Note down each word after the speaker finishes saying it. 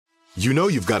You know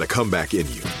you've got a comeback in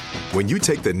you. When you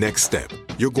take the next step,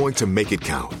 you're going to make it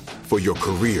count. For your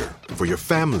career, for your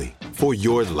family, for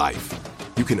your life.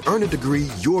 You can earn a degree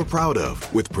you're proud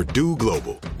of with Purdue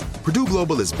Global. Purdue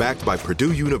Global is backed by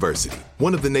Purdue University,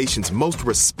 one of the nation's most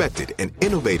respected and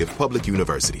innovative public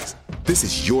universities. This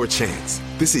is your chance.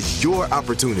 This is your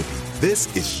opportunity.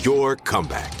 This is your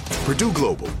comeback. Purdue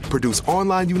Global, Purdue's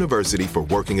online university for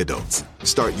working adults.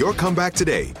 Start your comeback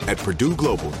today at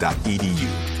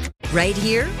purdueglobal.edu. Right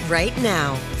here, right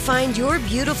now. Find your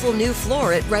beautiful new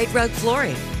floor at Rite Rug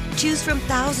Flooring. Choose from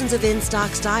thousands of in-stock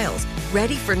styles,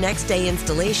 ready for next day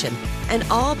installation, and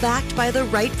all backed by the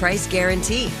right price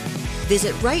guarantee.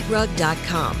 Visit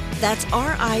riterug.com. That's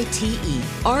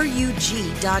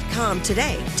RITERUG.com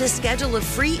today to schedule a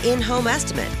free in-home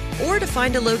estimate or to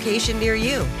find a location near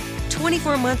you.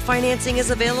 24-month financing is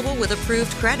available with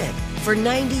approved credit. For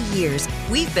 90 years,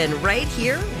 we've been right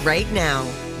here, right now.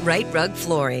 Rite Rug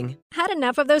Flooring. Had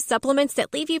enough of those supplements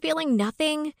that leave you feeling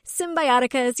nothing?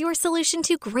 Symbiotica is your solution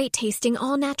to great-tasting,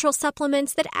 all-natural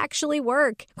supplements that actually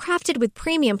work. Crafted with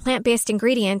premium plant-based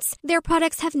ingredients, their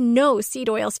products have no seed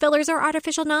oils, fillers, or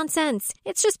artificial nonsense.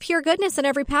 It's just pure goodness in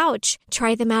every pouch.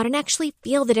 Try them out and actually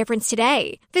feel the difference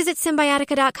today. Visit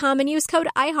Symbiotica.com and use code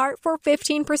IHEART for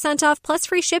 15% off plus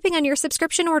free shipping on your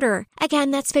subscription order.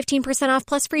 Again, that's 15% off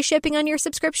plus free shipping on your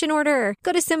subscription order.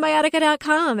 Go to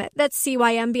Symbiotica.com. That's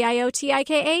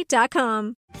CYMBIOTIKA.com.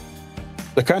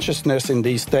 The consciousness in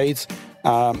these states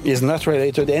is not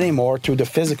related anymore to the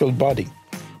physical body.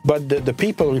 But the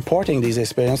people reporting these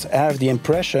experiences have the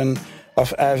impression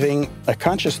of having a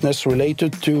consciousness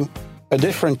related to a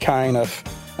different kind of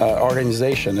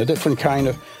organization, a different kind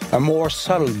of, a more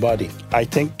subtle body. I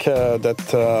think that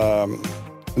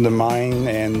the mind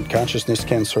and consciousness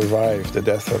can survive the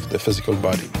death of the physical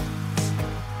body.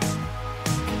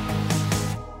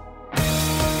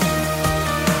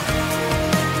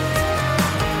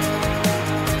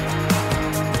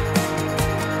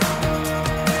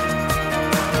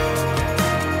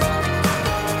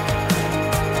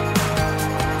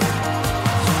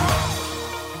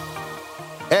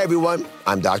 Hey everyone,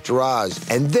 I'm Dr. Oz,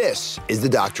 and this is the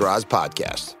Dr. Oz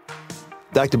Podcast.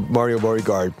 Dr. Mario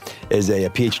Beauregard is a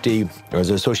PhD, or is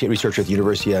an associate researcher at the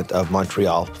University of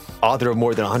Montreal, author of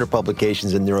more than 100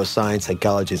 publications in neuroscience,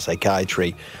 psychology, and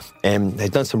psychiatry, and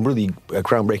has done some really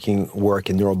groundbreaking work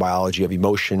in neurobiology of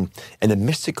emotion and the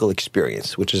mystical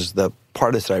experience, which is the part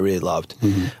of this that I really loved.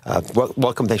 Mm-hmm.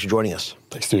 Welcome, thanks for joining us.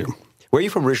 Thanks to you. Where are you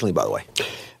from originally, by the way?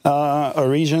 A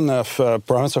region of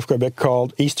province of Quebec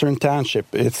called Eastern Township.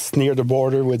 It's near the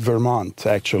border with Vermont,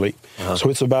 actually. Uh-huh.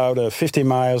 So it's about 50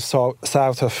 miles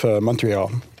south of Montreal.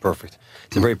 Perfect.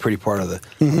 It's a very pretty part of the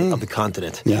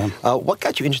continent. Yeah. What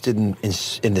got you interested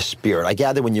in the spirit? I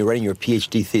gather when you were writing your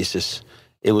PhD thesis,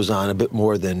 it was on a bit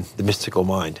more than the mystical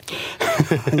mind.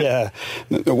 Yeah.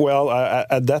 Well,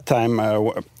 at that time,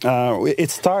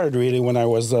 it started really when I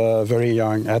was very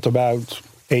young, at about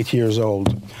 8 years old.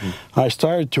 Mm-hmm. I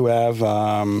started to have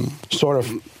sort of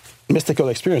mystical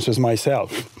experiences myself.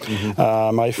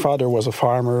 Mm-hmm. My father was a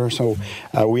farmer, so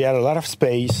we had a lot of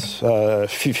space,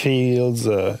 fields,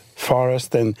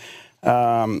 forest, and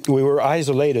we were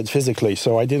isolated physically,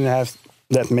 so I didn't have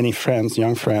that many friends,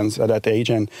 young friends at that age,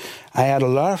 and I had a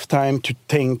lot of time to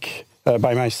think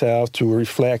by myself, to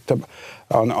reflect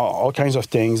on all kinds of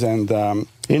things, and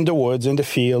in the woods, in the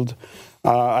field,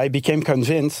 I became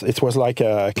convinced, it was like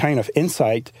a kind of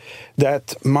insight,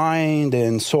 that mind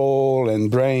and soul and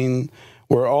brain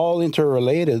were all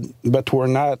interrelated, but were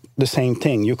not the same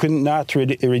thing. You could not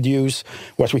reduce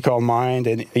what we call mind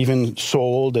and even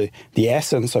soul, the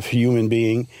essence of a human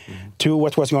being, to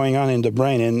what was going on in the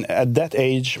brain. And at that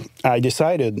age, I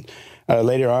decided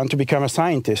later on to become a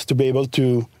scientist, to be able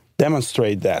to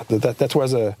demonstrate that. That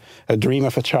was a dream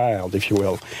of a child, if you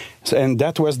will. And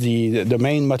that was the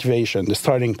main motivation, the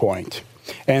starting point.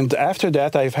 And after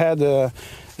that, I've had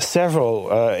several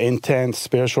intense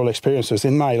spiritual experiences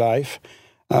in my life,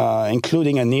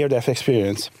 including a near-death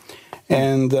experience.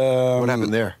 And what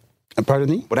happened there? Pardon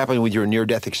me? What happened with your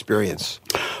near-death experience?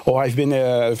 Oh, I've been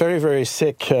very, very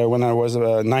sick when I was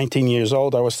 19 years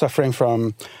old. I was suffering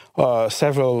from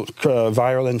several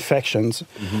viral infections,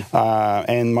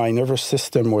 and my nervous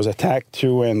system was attacked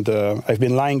too, and I've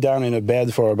been lying down in a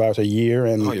bed for about a year.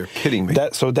 And oh, you're kidding me.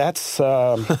 That's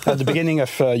at the beginning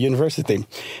of university.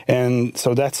 And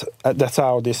so that's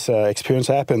how this experience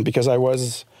happened, because I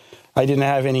didn't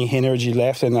have any energy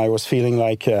left, and I was feeling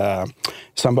like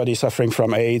somebody suffering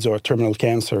from AIDS or terminal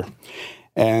cancer.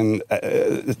 And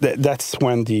that's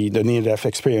when the near-death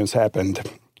experience happened,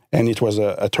 and it was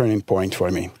a turning point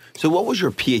for me. So what was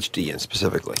your PhD in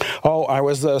specifically? Oh, I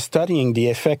was studying the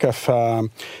effect of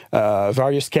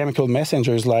various chemical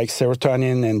messengers like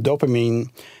serotonin and dopamine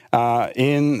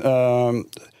in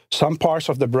some parts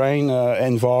of the brain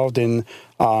involved in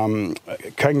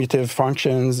cognitive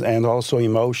functions and also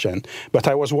emotion. But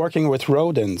I was working with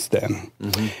rodents then.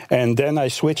 And then I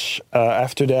switched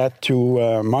after that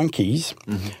to monkeys.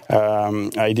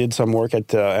 I did some work at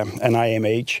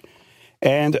NIMH.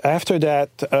 And after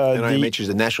that... NIMH is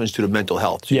the National Institute of Mental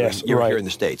Health. So yes, you're right. here in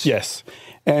the States. Yes.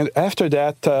 And after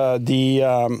that,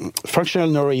 the functional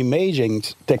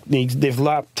neuroimaging techniques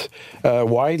developed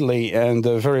widely and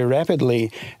very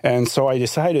rapidly. And so I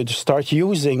decided to start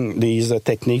using these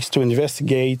techniques to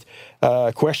investigate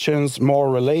questions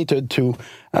more related to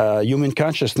human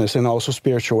consciousness and also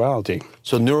spirituality.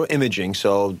 So neuroimaging,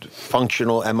 so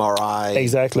functional MRI.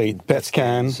 Exactly, PET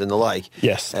scans. And the like.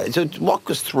 Yes. So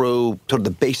walk us through sort of the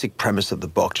basic premise of the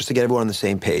book, just to get everyone on the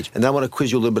same page. And then I want to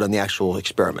quiz you a little bit on the actual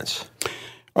experiments.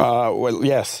 Well,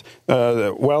 yes.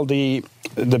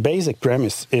 The basic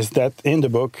premise is that in the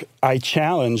book, I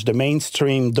challenge the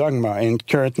mainstream dogma in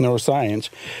current neuroscience,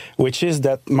 which is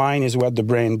that mind is what the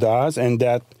brain does, and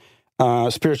that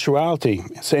spirituality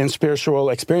and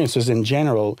spiritual experiences in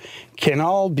general can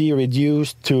all be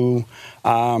reduced to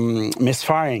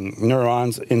misfiring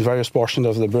neurons in various portions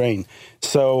of the brain.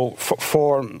 So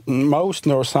for most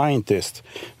neuroscientists,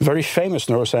 very famous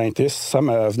neuroscientists, some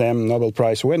of them Nobel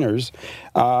Prize winners,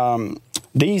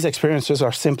 these experiences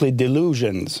are simply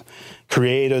delusions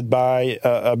created by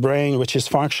a brain which is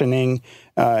functioning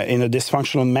in a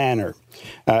dysfunctional manner.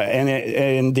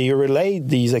 And they relate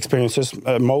these experiences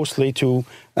mostly to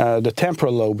the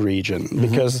temporal lobe region,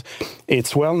 because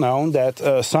it's well known that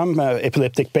some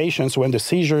epileptic patients, when the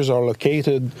seizures are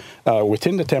located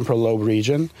within the temporal lobe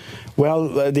region,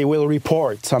 they will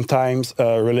report sometimes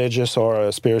religious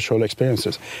or spiritual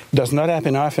experiences. It does not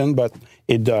happen often, but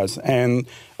it does. And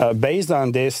based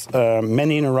on this,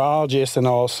 many neurologists and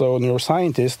also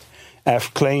neuroscientists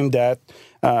have claimed that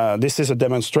this is a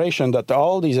demonstration that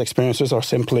all these experiences are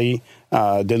simply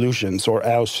delusions or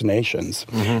hallucinations.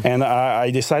 And I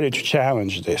decided to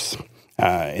challenge this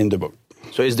in the book.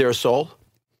 So is there a soul?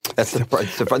 That's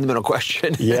the fundamental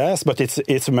question. Yes, but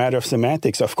it's a matter of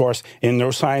semantics. Of course, in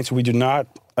neuroscience, we do not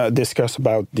discuss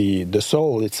about the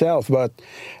soul itself, but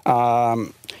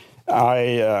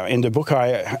in the book,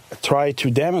 I try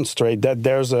to demonstrate that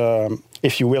there's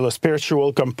if you will, a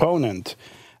spiritual component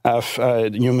of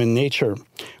human nature,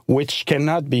 which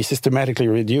cannot be systematically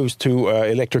reduced to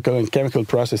electrical and chemical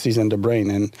processes in the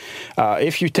brain. And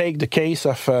if you take the case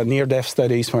of near-death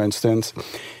studies, for instance,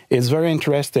 it's very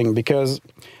interesting because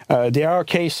there are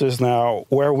cases now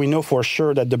where we know for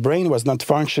sure that the brain was not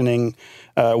functioning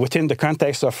within the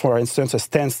context of, for instance, a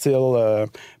standstill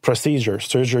procedure,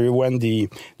 surgery, when the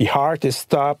heart is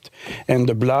stopped and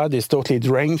the blood is totally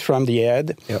drained from the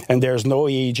head, and there's no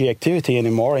EEG activity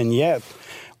anymore, and yet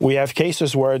we have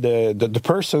cases where the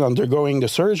person undergoing the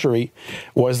surgery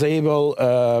was able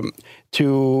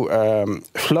to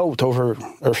float over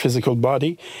her physical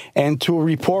body and to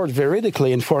report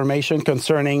veridically information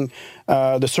concerning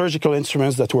the surgical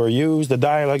instruments that were used, the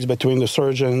dialogues between the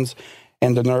surgeons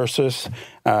and the nurses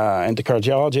and the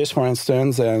cardiologists, for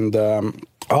instance. And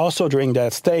also during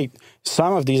that state,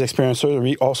 some of these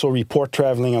experiencers also report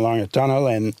traveling along a tunnel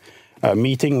and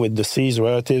meeting with deceased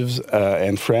relatives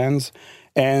and friends.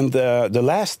 And the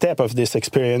last step of this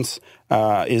experience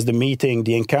is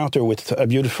the encounter with a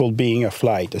beautiful being of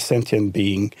light, a sentient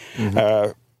being.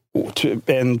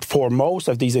 And for most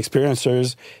of these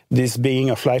experiencers, this being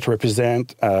of light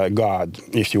represent God,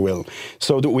 if you will.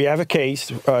 So we have a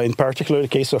case, in particular the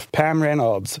case of Pam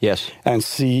Reynolds. Yes. And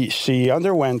she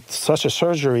underwent such a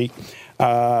surgery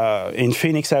in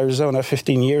Phoenix, Arizona,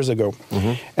 15 years ago.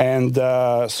 And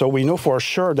so we know for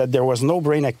sure that there was no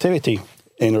brain activity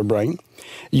in her brain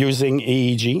using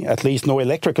EEG, at least no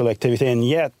electrical activity, and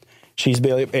yet she's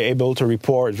able to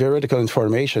report veridical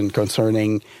information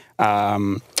concerning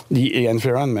the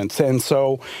environment. And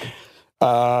so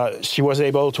she was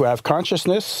able to have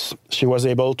consciousness, she was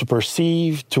able to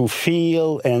perceive, to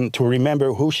feel, and to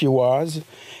remember who she was.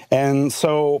 And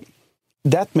so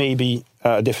that may be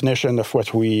a definition of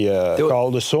what we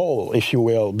call the soul, if you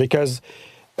will, because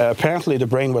apparently the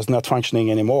brain was not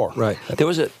functioning anymore. Right. There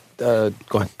was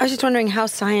go ahead. I was just wondering how a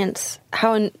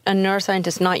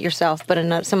neuroscientist, not yourself,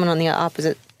 but someone on the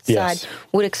opposite side,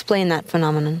 would explain that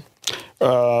phenomenon.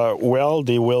 Well,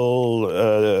 they will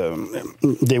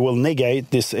negate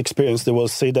this experience. They will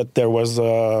say that there was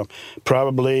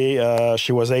probably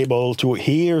she was able to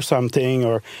hear something,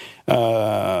 or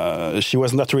she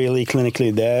was not really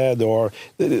clinically dead, or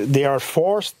they are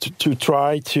forced to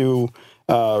try to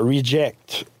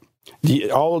reject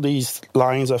all these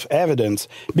lines of evidence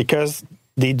because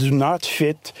they do not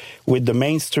fit with the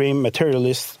mainstream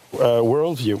materialist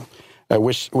worldview.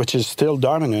 Which is still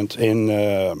dominant in,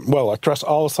 across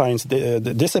all science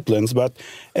disciplines, but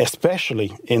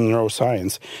especially in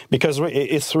neuroscience, because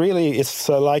it's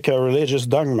like a religious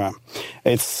dogma.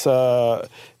 It's the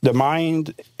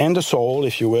mind and the soul,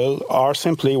 if you will, are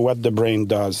simply what the brain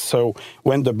does. So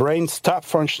when the brain stops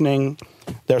functioning,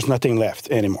 there's nothing left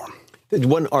anymore.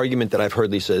 One argument that I've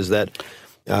heard, Lisa, is that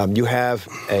you have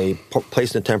a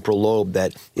place in the temporal lobe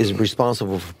that is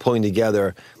responsible for pulling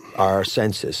together our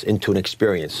senses into an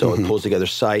experience. So it pulls together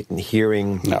sight and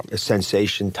hearing,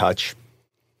 sensation, touch.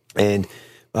 And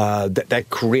that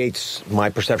creates my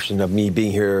perception of me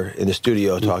being here in the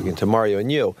studio talking to Mario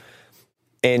and you.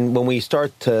 And when we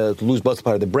start to lose blood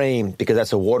supply to the brain, because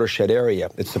that's a watershed area,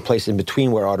 it's the place in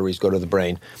between where arteries go to the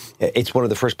brain, it's one of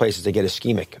the first places to get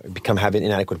ischemic, having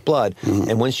inadequate blood.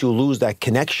 And once you lose that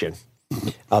connection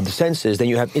of the senses, then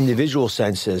you have individual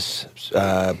senses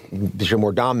which are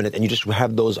more dominant, and you just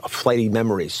have those flighty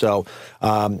memories. So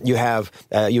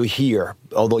you hear,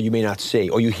 although you may not see,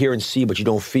 or you hear and see, but you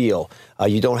don't feel.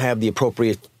 You don't have the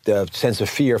appropriate sense of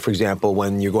fear, for example,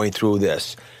 when you're going through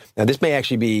this. Now, this may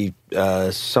actually be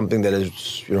something that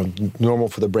is normal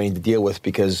for the brain to deal with,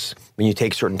 because when you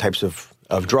take certain types of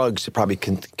drugs, it probably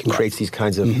can create these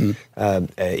kinds of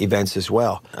events as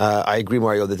well. I agree,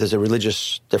 Mario, that there's a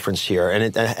religious difference here, and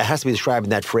it has to be described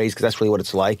in that phrase, because that's really what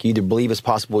it's like. You either believe it's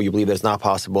possible, or you believe that it's not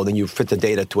possible, then you fit the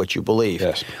data to what you believe.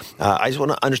 Yes. I just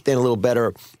want to understand a little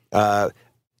better, at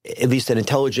least an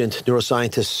intelligent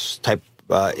neuroscientist type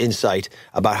insight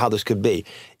about how this could be.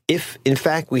 If, in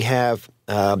fact, we have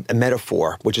a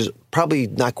metaphor, which is probably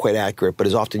not quite accurate, but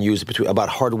is often used about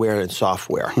hardware and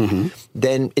software,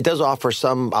 then it does offer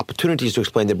some opportunities to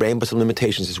explain the brain, but some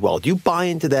limitations as well. Do you buy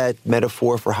into that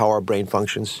metaphor for how our brain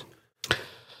functions?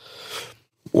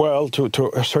 Well,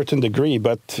 to a certain degree,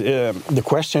 but the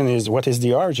question is, what is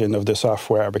the origin of the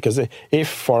software? Because if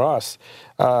for us,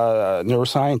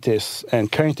 neuroscientists and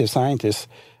cognitive scientists,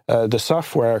 the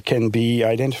software can be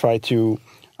identified to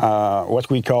what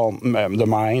we call the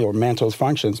mind, or mental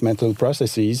functions, mental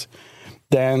processes,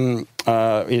 then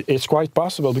it's quite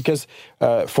possible because,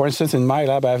 for instance, in my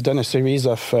lab, I've done a series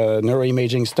of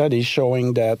neuroimaging studies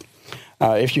showing that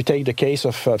if you take the case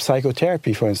of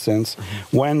psychotherapy, for instance,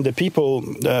 when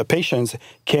the patients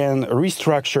can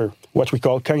restructure what we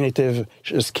call cognitive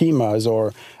schemas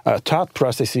or thought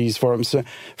processes, for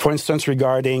instance,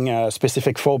 regarding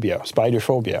specific phobia, spider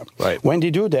phobia. Right. When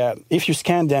they do that, if you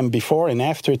scan them before and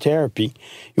after therapy,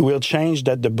 you will change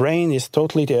that the brain is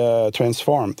totally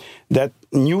transformed, that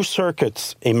new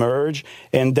circuits emerge,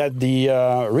 and that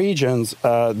the regions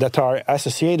that are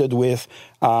associated with,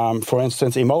 for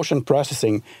instance, emotion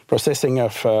processing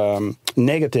of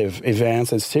negative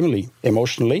events and stimuli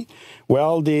emotionally,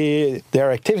 well,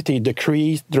 their activity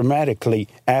decreased dramatically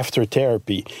after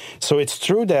therapy. So it's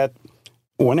true that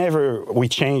whenever we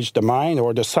change the mind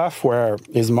or the software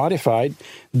is modified,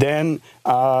 then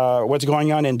what's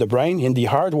going on in the brain, in the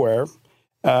hardware,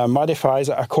 modifies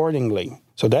accordingly.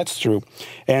 So that's true.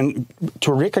 And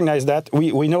to recognize that,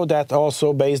 we know that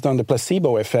also based on the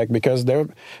placebo effect, because there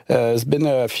has been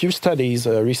a few studies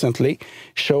recently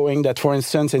showing that, for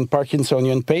instance, in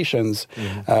Parkinsonian patients,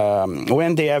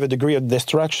 when they have a degree of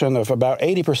destruction of about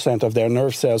 80% of their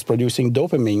nerve cells producing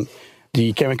dopamine,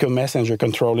 the chemical messenger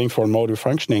controlling for motor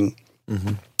functioning,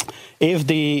 if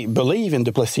they believe in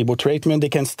the placebo treatment, they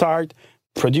can start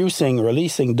releasing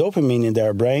dopamine in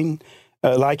their brain,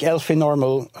 like healthy,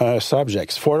 normal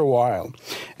subjects for a while.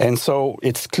 And so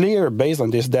it's clear based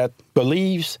on this that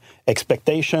beliefs,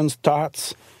 expectations,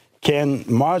 thoughts can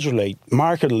modulate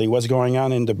markedly what's going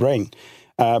on in the brain.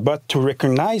 But to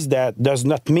recognize that does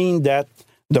not mean that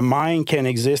the mind can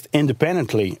exist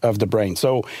independently of the brain.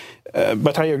 So,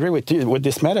 but I agree with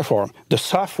this metaphor. The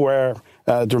software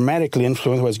dramatically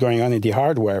influences what's going on in the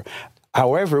hardware.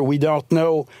 However, we don't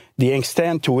know the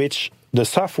extent to which the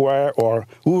software or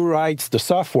who writes the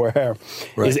software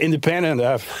is independent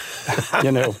of,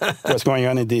 what's going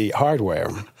on in the hardware.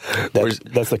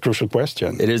 That's a crucial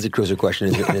question. It is a crucial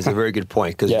question. It's a very good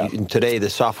point, because today the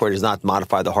software does not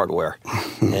modify the hardware.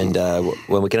 And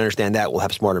when we can understand that, we'll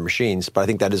have smarter machines. But I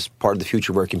think that is part of the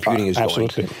future where computing is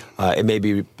absolutely. going. It may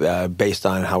be based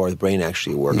on how our brain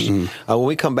actually works. When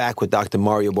we come back with Dr.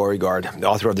 Mario Beauregard, the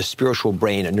author of The Spiritual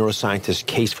Brain, a neuroscientist's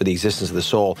case for the existence of the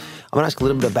soul, I'm going to ask a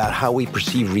little bit about how we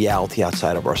perceive reality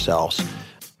outside of ourselves.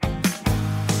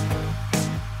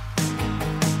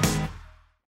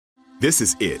 This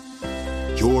is it.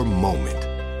 Your moment.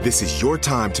 This is your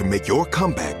time to make your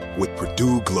comeback with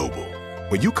Purdue Global.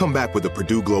 When you come back with a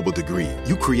Purdue Global degree,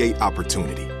 you create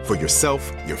opportunity for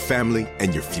yourself, your family,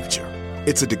 and your future.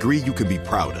 It's a degree you can be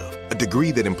proud of, a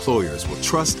degree that employers will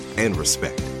trust and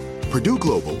respect. Purdue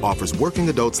Global offers working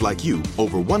adults like you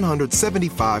over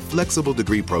 175 flexible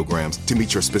degree programs to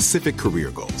meet your specific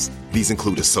career goals. These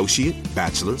include associate,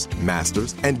 bachelor's,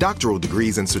 master's, and doctoral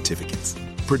degrees and certificates.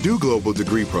 Purdue Global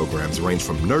degree programs range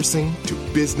from nursing to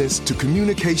business to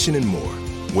communication and more.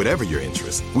 Whatever your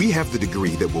interest, we have the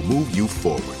degree that will move you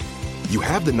forward. You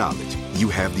have the knowledge, you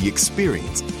have the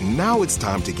experience. Now it's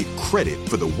time to get credit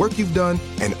for the work you've done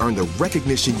and earn the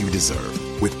recognition you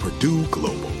deserve with Purdue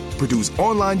Global, Purdue's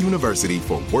online university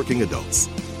for working adults.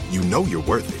 You know you're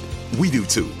worth it. We do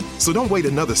too. So don't wait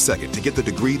another second to get the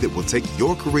degree that will take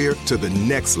your career to the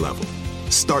next level.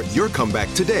 Start your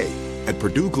comeback today at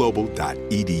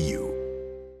purdueglobal.edu.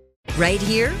 Right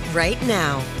here, right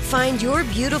now. Find your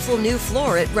beautiful new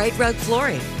floor at Right Rug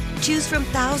Flooring. Choose from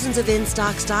thousands of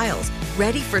in-stock styles,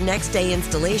 ready for next day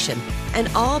installation, and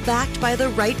all backed by the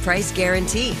right price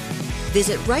guarantee.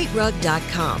 Visit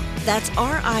rightrug.com. That's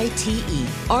RITERUG.com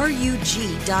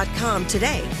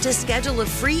today to schedule a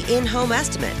free in-home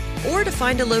estimate or to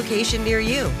find a location near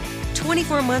you.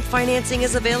 24-month financing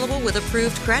is available with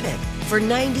approved credit. For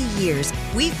 90 years,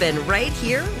 we've been right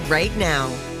here, right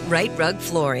now. Right Rug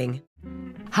Flooring.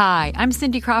 Hi, I'm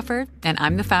Cindy Crawford, and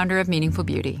I'm the founder of Meaningful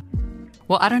Beauty.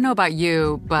 Well, I don't know about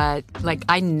you, but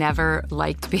I never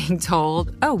liked being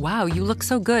told, oh, wow, you look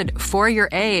so good for your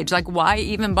age. Why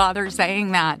even bother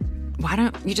saying that? Why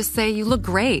don't you just say you look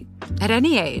great at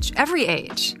any age, every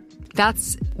age?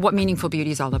 That's what Meaningful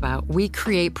Beauty is all about. We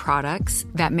create products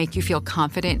that make you feel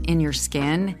confident in your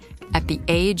skin at the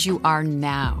age you are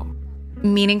now.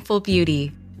 Meaningful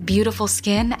Beauty. Beautiful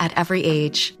skin at every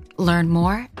age. Learn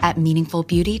more at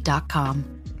meaningfulbeauty.com.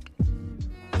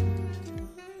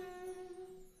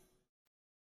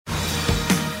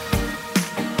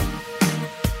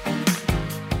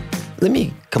 Let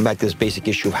me come back to this basic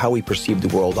issue of how we perceive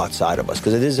the world outside of us,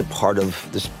 because it is a part of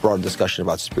this broader discussion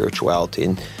about spirituality.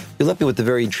 And you left me with the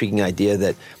very intriguing idea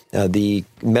that the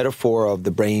metaphor of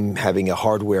the brain having a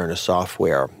hardware and a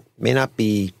software may not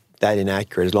be that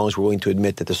inaccurate as long as we're willing to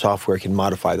admit that the software can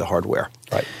modify the hardware.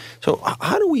 Right. So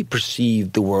how do we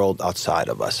perceive the world outside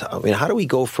of us? I mean, how do we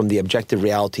go from the objective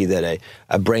reality that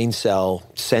a brain cell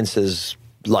senses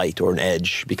light or an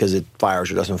edge because it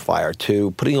fires or doesn't fire, to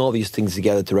putting all these things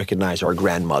together to recognize our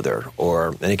grandmother or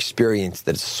an experience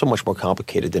that's so much more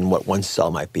complicated than what one cell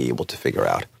might be able to figure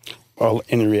out? Well,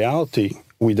 in reality,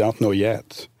 we don't know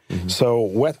yet. Mm-hmm. So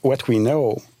what we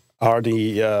know are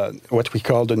the what we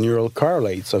call the neural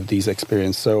correlates of these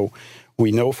experiences. So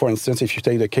we know, for instance, if you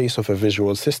take the case of a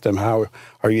visual system, how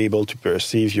are you able to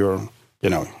perceive your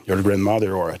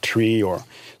grandmother or a tree?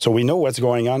 So we know what's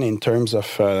going on in terms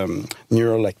of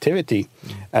neural activity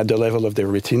at the level of the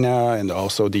retina and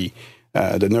also the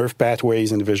nerve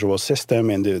pathways in the visual system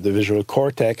and the visual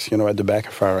cortex, at the back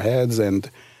of our heads.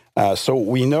 And so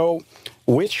we know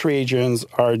which regions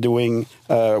are doing,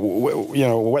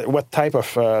 what type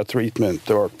of treatment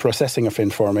or processing of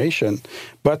information.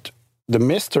 But the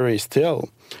mystery still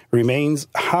remains,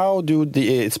 how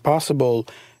it's possible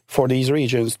for these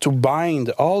regions to bind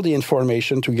all the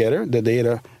information together, the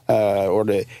data or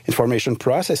the information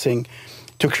processing,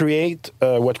 to create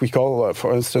what we call,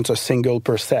 for instance, a single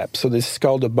percept. So this is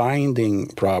called the binding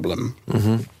problem.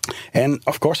 Mm-hmm. And,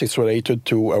 of course, it's related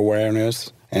to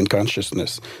awareness and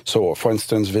consciousness. So, for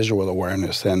instance, visual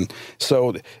awareness. And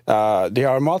so there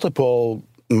are multiple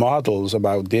models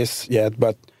about this yet,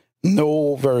 but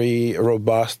no very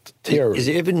robust theory. Is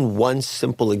there even one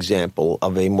simple example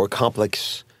of a more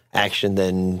complex action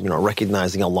than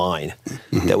recognizing a line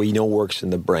mm-hmm. that we know works in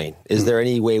the brain? Is there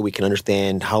any way we can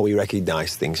understand how we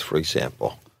recognize things, for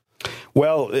example?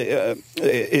 Well,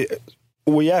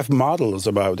 we have models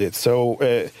about it. So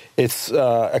it's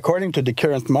according to the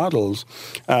current models,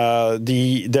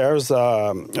 there's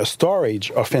a storage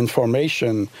of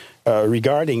information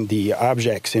regarding the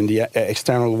objects in the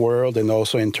external world and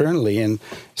also internally. And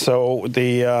so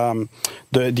the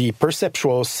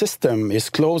perceptual system is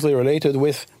closely related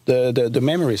with the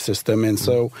memory system. And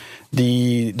so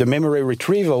the memory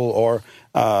retrieval or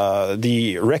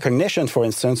the recognition, for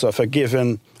instance, of a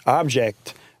given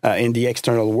object in the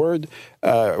external world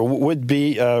would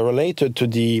be related to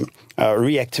the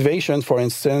reactivation, for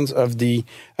instance, of the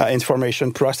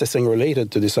information processing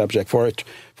related to this object. For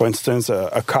instance,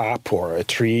 a cup or a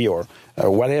tree or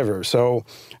whatever. So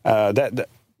that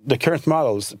the current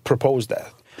models propose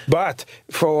that. But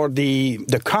for the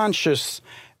conscious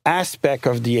aspect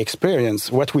of the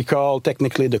experience, what we call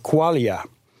technically the qualia,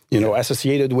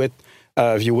 associated with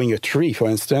viewing a tree, for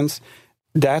instance,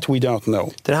 that we don't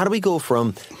know. Then how do we go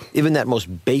from even that most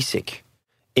basic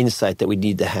insight that we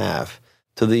need to have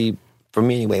to the, for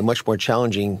me anyway, much more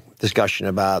challenging discussion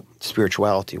about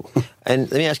spirituality? And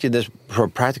let me ask you this for a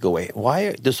practical way.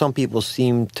 Why do some people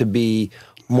seem to be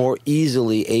more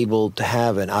easily able to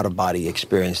have an out-of-body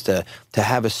experience, to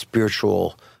have a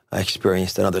spiritual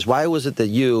experience than others? Why was it that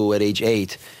you, at age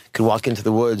 8, could walk into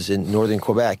the woods in northern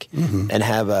Quebec and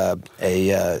have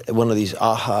one of these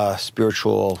aha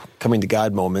spiritual coming to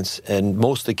God moments, and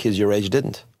most of the kids your age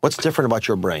didn't? What's different about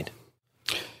your brain?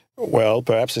 Well,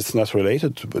 perhaps it's not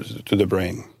related to the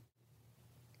brain.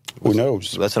 Who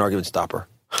knows? That's an argument stopper.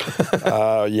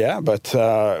 Yeah, but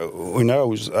who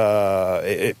knows?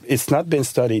 It's not been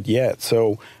studied yet.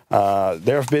 So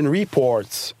there have been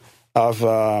reports of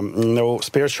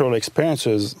spiritual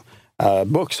experiences,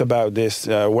 books about this,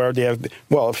 where they have,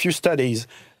 a few studies,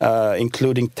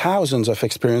 including thousands of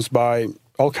experiences by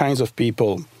all kinds of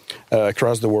people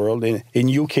across the world.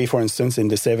 In UK, for instance, in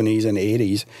the 70s and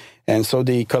 80s. And so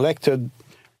they collected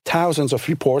thousands of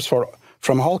reports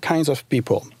from all kinds of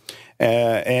people.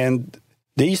 And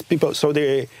these people, so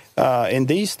they in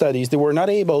these studies, they were not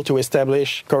able to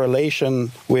establish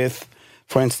correlation with,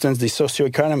 for instance, the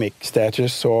socioeconomic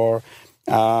status or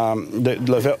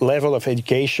the level of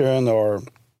education or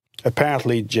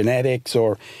apparently genetics.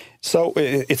 So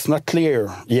it's not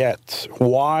clear yet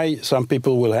why some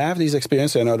people will have these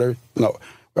experiences and others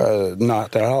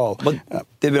not at all. But there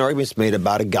have been arguments made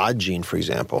about a God gene, for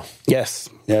example. Yes.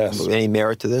 Any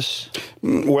merit to this?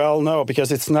 Well, no,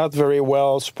 because it's not very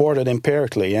well supported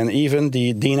empirically. And even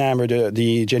the Dean Hammer,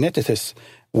 the geneticist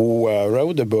who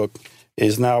wrote the book,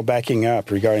 is now backing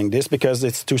up regarding this because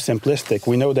it's too simplistic.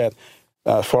 We know that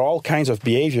for all kinds of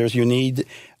behaviors, you need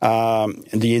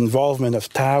the involvement of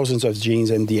thousands of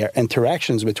genes and the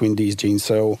interactions between these genes.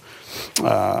 So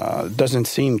it doesn't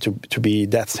seem to be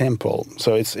that simple.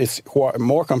 So it's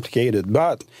more complicated.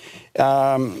 But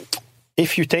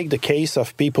if you take the case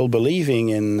of people believing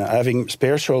in having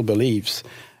spiritual beliefs,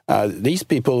 these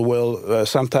people will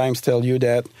sometimes tell you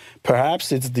that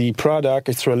perhaps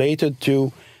it's related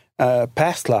to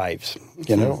past lives,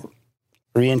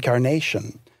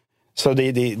 reincarnation. So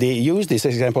they use this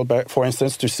example, for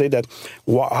instance, to say that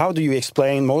how do you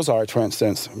explain Mozart, for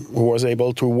instance, who was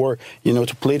able to work,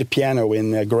 to play the piano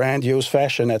in a grandiose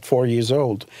fashion at 4 years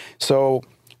old. So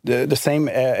the same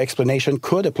explanation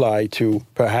could apply to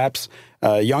perhaps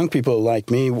young people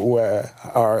like me who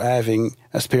are having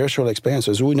spiritual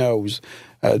experiences. Who knows?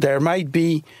 There might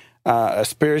be a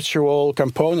spiritual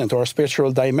component or a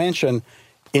spiritual dimension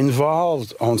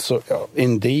involved also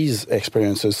in these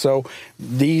experiences. So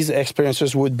these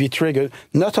experiences would be triggered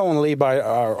not only by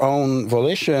our own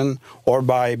volition or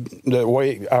by the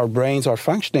way our brains are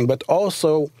functioning, but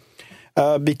also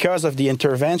because of the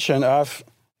intervention of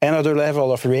another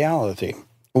level of reality.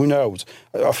 Who knows?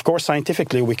 Of course,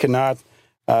 scientifically, we cannot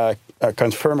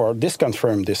confirm or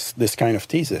disconfirm this kind of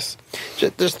thesis.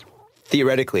 Just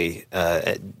theoretically,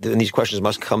 and these questions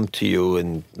must come to you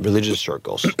in religious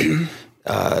circles.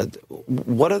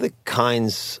 What are the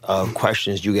kinds of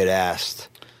questions you get asked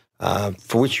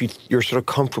for which you're sort of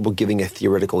comfortable giving a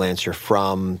theoretical answer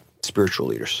from spiritual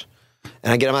leaders?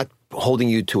 And again, I'm not holding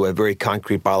you to a very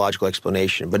concrete biological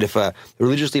explanation, but if a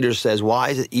religious leader says, why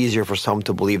is it easier for some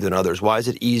to believe than others? Why is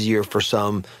it easier for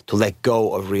some to let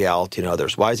go of reality than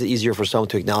others? Why is it easier for some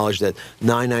to acknowledge that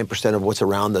 99% of what's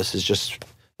around us is just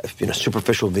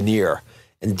superficial veneer,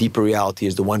 and deeper reality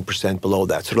is the 1% below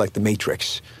that, sort of like the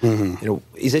Matrix? Mm-hmm.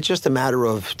 Is it just a matter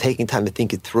of taking time to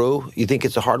think it through? You think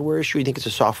it's a hardware issue? You think it's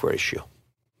a software issue?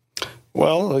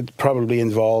 Well, it probably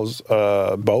involves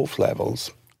both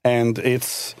levels, and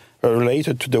it's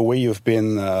related to the way you've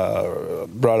been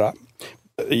brought up.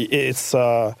 It's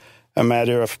a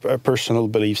matter of personal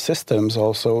belief systems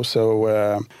also,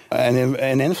 so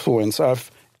an influence of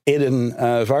hidden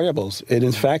variables,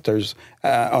 hidden factors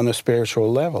on a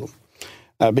spiritual level.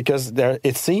 Because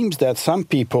it seems that some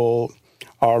people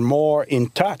are more in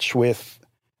touch with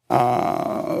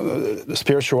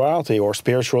spirituality or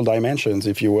spiritual dimensions,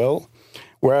 if you will,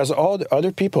 whereas all the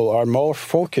other people are more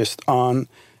focused on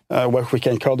what we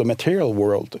can call the material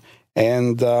world.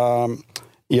 And,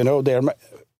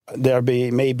 there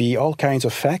may be all kinds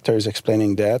of factors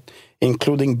explaining that,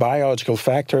 including biological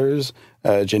factors,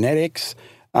 genetics,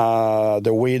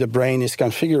 the way the brain is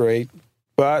configured,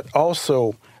 but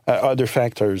also other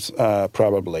factors,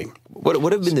 probably.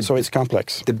 What have been so it's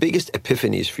complex. The biggest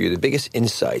epiphanies for you, the biggest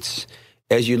insights,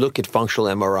 as you look at functional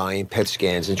MRI and PET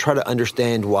scans and try to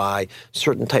understand why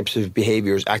certain types of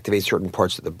behaviors activate certain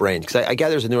parts of the brain? Because I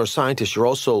gather as a neuroscientist, you're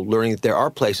also learning that there are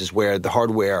places where the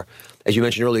hardware, as you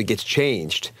mentioned earlier, gets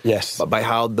changed. Yes. By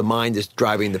how the mind is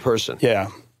driving the person.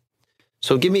 Yeah.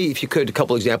 So give me, if you could, a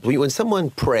couple examples. When someone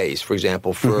prays, for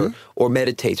example, or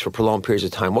meditates for prolonged periods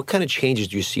of time, what kind of changes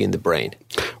do you see in the brain?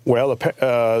 Well,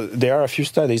 there are a few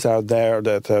studies out there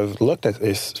that have looked at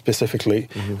this specifically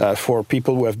for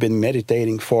people who have been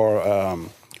meditating for a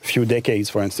few decades,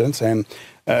 for instance, and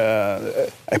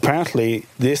apparently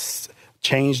this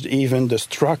changed even the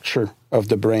structure of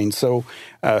the brain. So,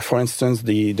 for instance,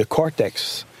 the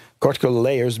cortical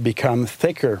layers become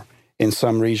thicker in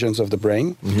some regions of the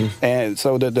brain. And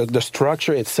so the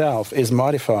structure itself is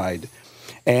modified.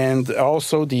 And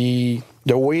also the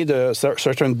way the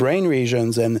certain brain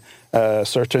regions and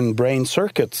certain brain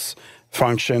circuits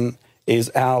function is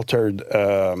altered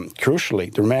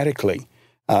crucially, dramatically,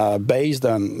 based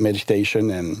on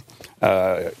meditation and,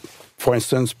 for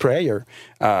instance, prayer.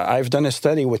 I've done a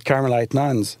study with Carmelite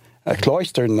nuns,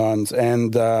 cloistered nuns,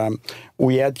 and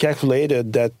we had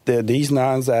calculated that these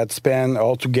nuns had spent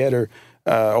altogether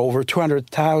over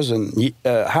 200,000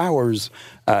 hours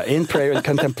in prayer and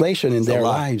contemplation in their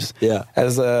lives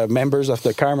as members of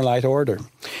the Carmelite order.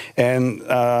 And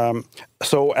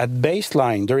so at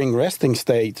baseline, during resting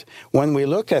state, when we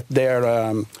look at their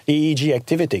EEG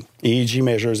activity, EEG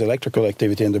measures electrical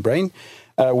activity in the brain,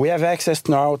 we have access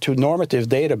now to normative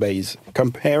database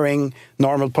comparing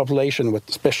normal population with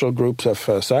special groups of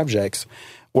subjects.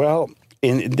 Well,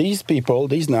 in these people,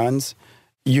 these nuns,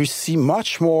 you see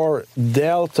much more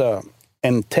delta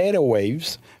and theta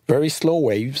waves, very slow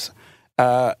waves,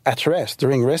 at rest,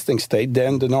 during resting state,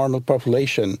 than the normal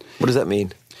population. What does that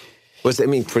mean? What does that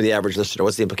mean for the average listener?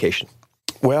 What's the implication?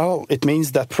 Well, it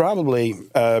means that probably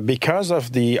because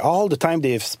of all the time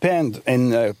they have spent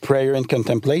in prayer and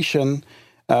contemplation,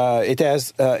 it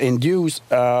has induced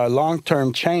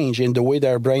long-term change in the way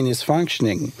their brain is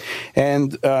functioning.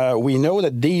 And we know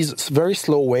that these very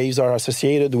slow waves are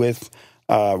associated with,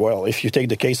 if you take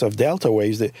the case of delta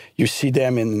waves, you see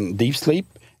them in deep sleep,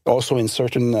 also in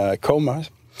certain comas,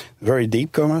 very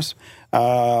deep comas.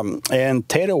 And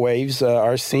theta waves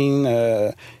are seen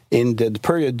in the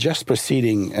period just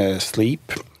preceding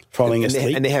sleep, falling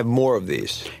asleep. And they have more of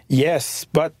these. Yes,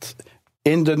 but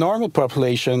in the normal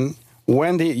population,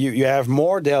 when you have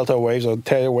more delta waves or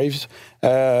theta waves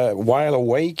while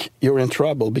awake, you're in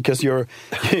trouble because you're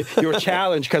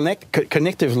challenged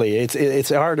connectively. It's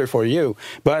harder for you.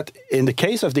 But in the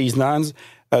case of these nuns,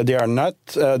 they are not.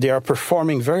 They are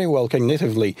performing very well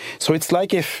cognitively. So it's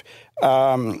like if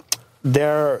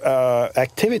their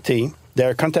activity,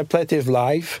 their contemplative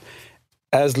life,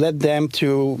 has led them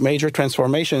to major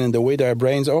transformation in the way their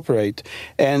brains operate,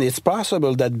 and it's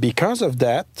possible that because of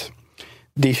that,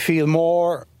 they feel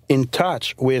more in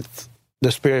touch with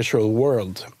the spiritual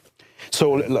world.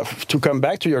 So to come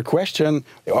back to your question,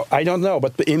 I don't know,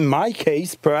 but in my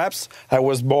case, perhaps I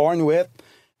was born with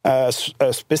a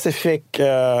specific,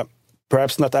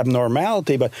 perhaps not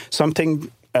abnormality, but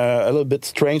something a little bit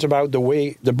strange about the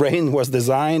way the brain was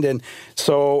designed. And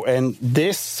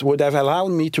this would have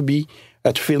allowed me to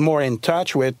feel more in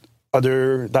touch with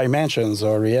other dimensions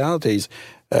or realities.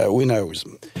 Who knows?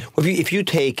 Well, if you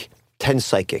take 10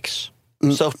 psychics,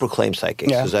 self-proclaimed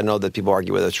psychics, because I know that people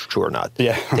argue whether it's true or not.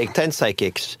 Yeah. Take 10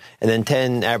 psychics and then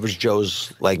 10 average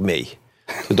Joes like me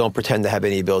who don't pretend to have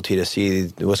any ability to see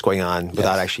what's going on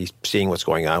without actually seeing what's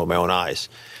going on with my own eyes.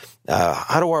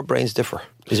 How do our brains differ?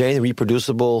 Is there any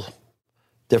reproducible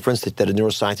difference that a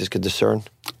neuroscientist could discern?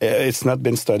 It's not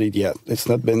been studied yet. It's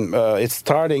not been. It's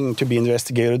starting to be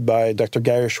investigated by Dr.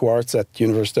 Gary Schwartz at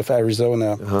University of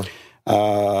Arizona.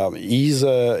 He's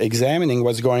examining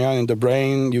what's going on in the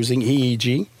brain using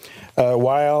EEG,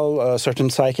 while certain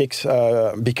psychics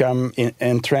become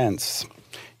in trance,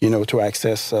 to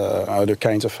access other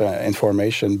kinds of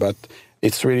information. But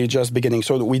it's really just beginning.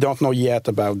 So we don't know yet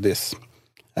about this.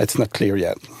 It's not clear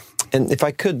yet. And if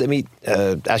I could, let me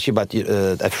ask you about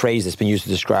a phrase that's been used to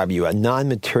describe you, a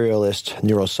non-materialist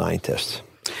neuroscientist.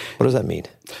 What does that mean?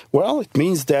 Well, it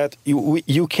means that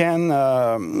you can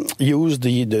use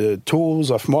the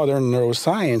tools of modern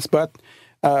neuroscience, but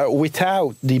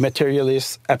without the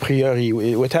materialist a priori,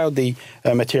 without the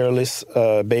materialist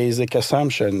basic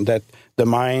assumption that the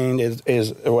mind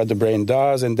is what the brain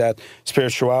does, and that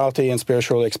spirituality and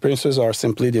spiritual experiences are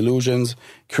simply delusions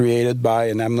created by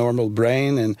an abnormal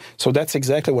brain. And so that's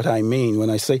exactly what I mean when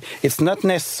I say it's not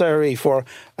necessary for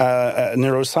a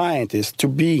neuroscientist to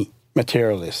be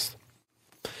materialist.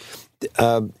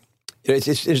 It's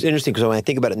interesting because when I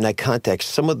think about it in that context,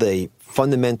 some of the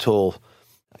fundamental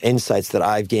insights that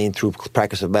I've gained through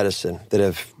practice of medicine that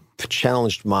have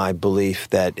challenged my belief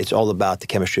that it's all about the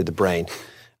chemistry of the brain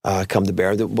come to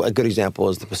bear. A good example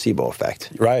is the placebo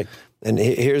effect. Right. And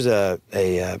here's a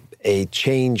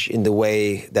change in the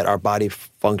way that our body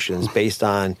functions based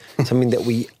on something that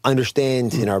we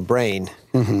understand in our brain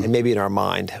and maybe in our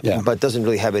mind, but doesn't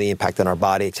really have any impact on our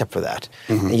body except for that.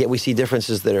 And yet we see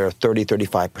differences that are 30,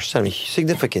 35%,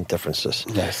 significant differences.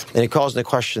 Yes. And it calls into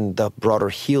question the broader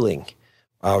healing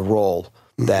role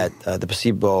that the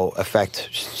placebo effect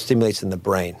stimulates in the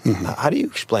brain. How do you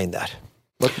explain that?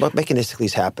 What mechanistically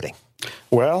is happening?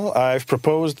 Well, I've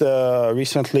proposed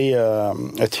recently a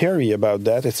theory about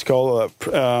that. It's called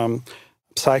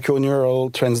psychoneural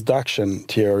transduction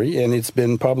theory, and it's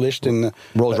been published in...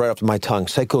 Rolls right up to my tongue.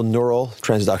 Psychoneural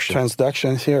transduction.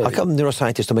 Transduction theory. How come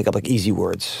neuroscientists don't make up like easy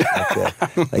words,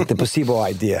 like the placebo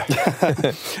idea?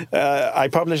 I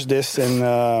published this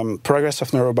in Progress of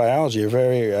Neurobiology, a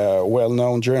very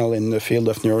well-known journal in the field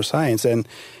of neuroscience. And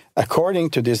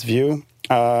according to this view,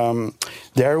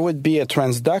 there would be a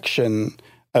transduction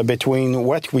between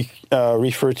what we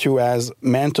refer to as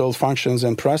mental functions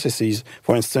and processes,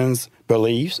 for instance,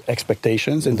 beliefs,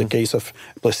 expectations, in the case of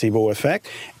placebo effect,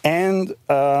 and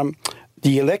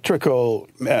the electrical,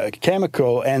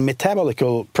 chemical, and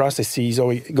metabolical processes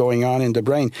going on in the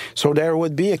brain. So there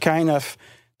would be a kind of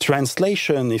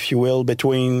translation, if you will,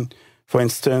 between, for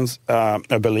instance,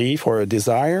 a belief or a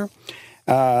desire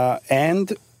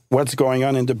and what's going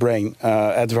on in the brain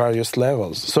at various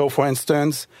levels. So, for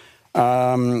instance,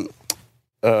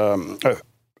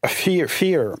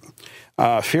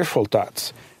 fearful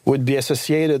thoughts would be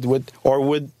associated with, or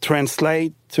would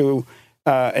translate to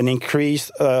an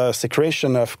increased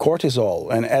secretion of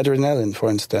cortisol and adrenaline, for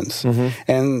instance.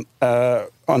 And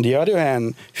on the other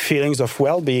hand, feelings of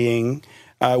well-being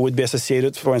would be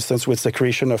associated, for instance, with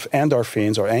secretion of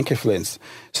endorphins or enkephalins.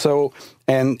 So,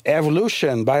 and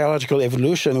evolution, biological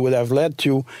evolution, would have led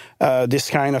to this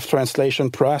kind of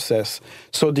translation process.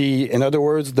 So, in other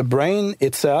words, the brain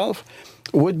itself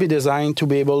would be designed to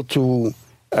be able to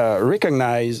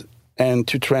recognize and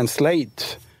to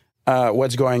translate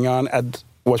what's going on at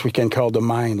what we can call the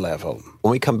mind level.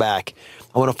 When we come back,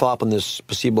 I want to follow up on this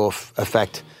placebo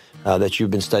effect that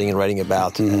you've been studying and writing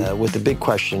about with the big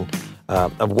question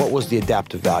of what was the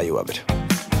adaptive value of it.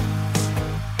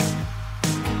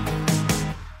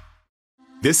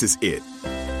 This is it.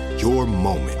 Your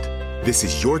moment. This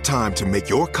is your time to make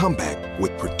your comeback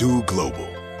with Purdue Global.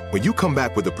 When you come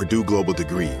back with a Purdue Global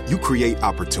degree, you create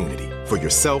opportunity for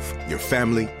yourself, your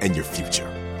family, and your future.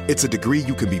 It's a degree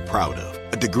you can be proud of,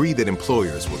 a degree that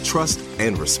employers will trust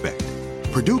and respect.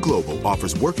 Purdue Global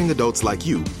offers working adults like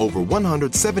you over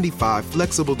 175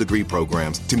 flexible degree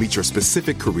programs to meet your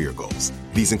specific career goals.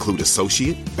 These include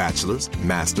associate, bachelor's,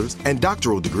 master's, and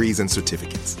doctoral degrees and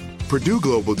certificates. Purdue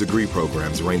Global degree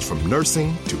programs range from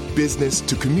nursing to business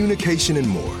to communication and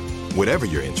more. Whatever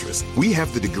your interest, we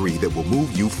have the degree that will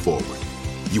move you forward.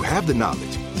 You have the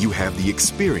knowledge, you have the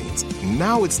experience.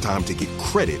 Now it's time to get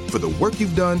credit for the work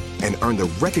you've done and earn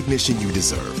the recognition you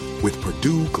deserve with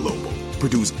Purdue Global,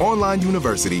 Purdue's online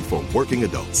university for working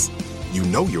adults. You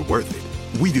know you're worth it.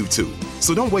 We do too.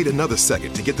 So don't wait another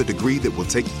second to get the degree that will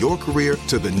take your career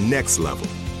to the next level.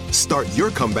 Start your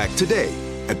comeback today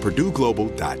at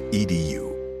purdueglobal.edu.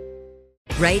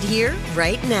 Right here,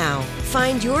 right now.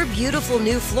 Find your beautiful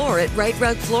new floor at Right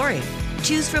Rug Flooring.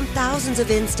 Choose from thousands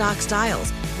of in-stock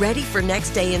styles, ready for next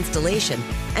day installation,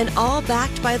 and all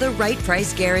backed by the right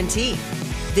price guarantee.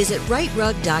 Visit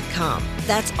rightrug.com.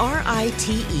 That's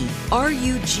RITERUG.com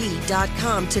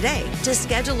today to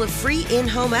schedule a free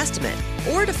in-home estimate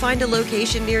or to find a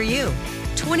location near you.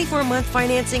 24-month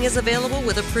financing is available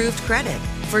with approved credit.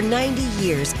 For 90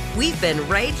 years, we've been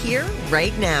right here,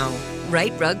 right now.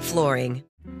 Right Rug Flooring.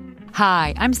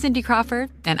 Hi, I'm Cindy Crawford,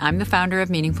 and I'm the founder of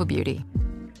Meaningful Beauty.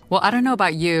 Well, I don't know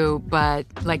about you, but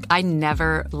I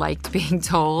never liked being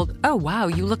told, oh, wow,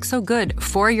 you look so good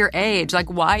for your age.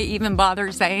 Why even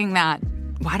bother saying that?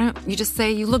 Why don't you just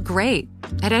say you look great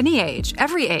at any age,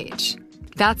 every age?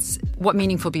 That's what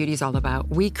Meaningful Beauty is all about.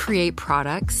 We create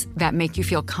products that make you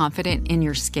feel confident in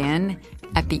your skin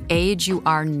at the age you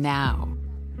are now.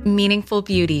 Meaningful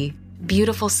Beauty.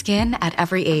 Beautiful skin at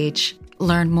every age.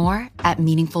 Learn more at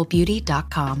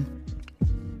meaningfulbeauty.com.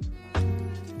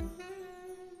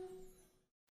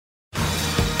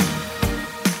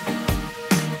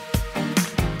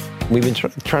 We've been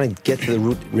trying to get to the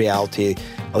root reality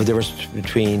of the difference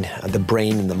between the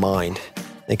brain and the mind,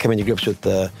 and coming to grips with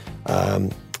the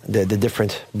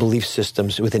different belief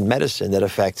systems within medicine that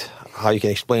affect how you can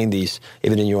explain these,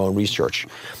 even in your own research.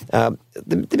 Let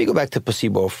me go back to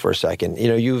placebo for a second.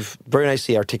 You've very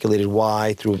nicely articulated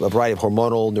why, through a variety of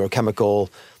hormonal, neurochemical,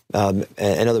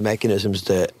 and other mechanisms,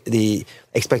 the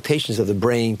expectations of the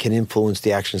brain can influence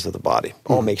the actions of the body.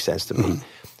 All makes sense to me.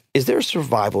 Is there a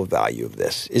survival value of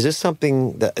this? Is this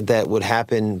something that would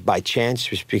happen by chance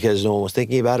just because no one was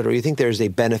thinking about it? Or do you think there's a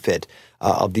benefit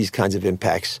of these kinds of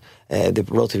impacts, the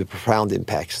relatively profound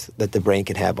impacts that the brain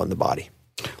can have on the body?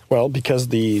 Well, because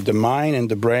the mind and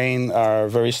the brain are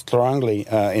very strongly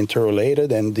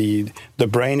interrelated, and the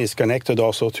brain is connected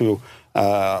also to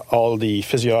all the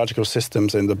physiological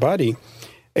systems in the body,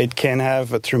 it can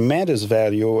have a tremendous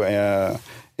value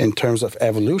in terms of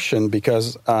evolution,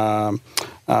 because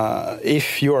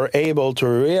if you are able to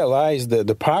realize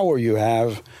the power you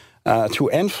have to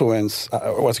influence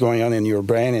what's going on in your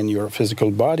brain and your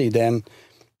physical body, then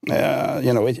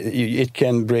it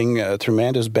can bring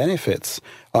tremendous benefits.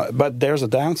 But there's a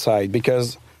downside,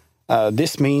 because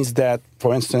this means that,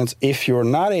 for instance, if you're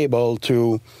not able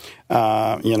to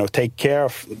take care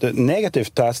of the negative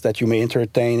thoughts that you may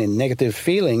entertain and negative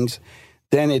feelings,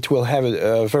 then it will have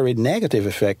a very negative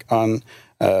effect on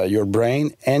your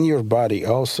brain and your body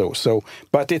also.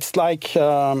 But it's like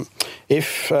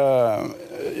if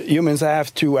humans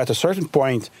have to, at a certain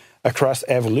point across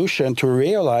evolution, to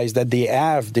realize that they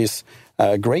have this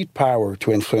great power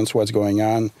to influence what's going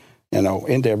on,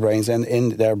 in their brains and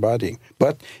in their body.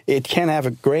 But it can have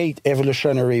a great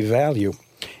evolutionary value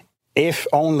if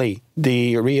only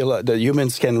the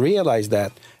humans can realize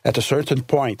that at a certain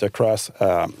point across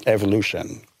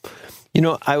evolution.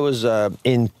 I was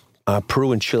in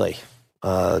Peru and Chile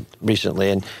recently,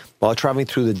 and while traveling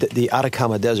through the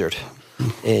Atacama Desert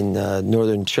in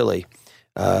northern Chile,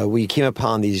 we came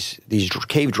upon these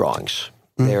cave drawings.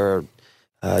 They're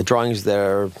drawings that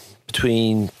are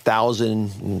between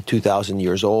 1,000 and 2,000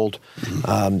 years old.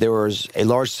 There was a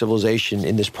large civilization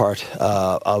in this part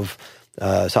of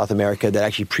South America that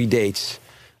actually predates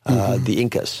the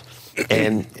Incas.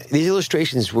 And these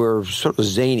illustrations were sort of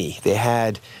zany. They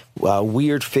had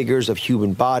weird figures of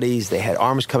human bodies. They had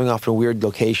arms coming off in weird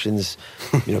locations,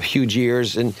 huge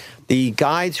ears. And the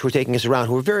guides who were taking us around,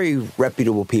 who were very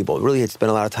reputable people, really had spent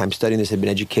a lot of time studying this, had been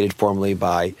educated formally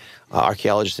by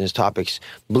archaeologists in these topics,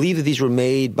 believed that these were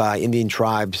made by Indian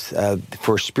tribes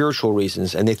for spiritual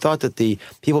reasons. And they thought that the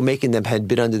people making them had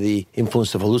been under the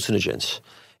influence of hallucinogens.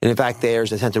 And in fact,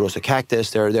 there's a Santa Rosa cactus,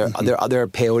 there are other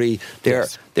peyote, there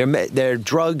are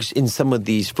drugs in some of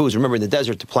these foods. Remember, in the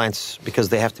desert, the plants, because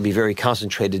they have to be very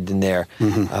concentrated in their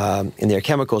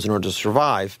chemicals in order to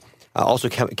survive, also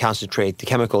concentrate the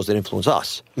chemicals that influence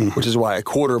us, which is why a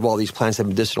quarter of all these plants have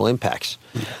medicinal impacts.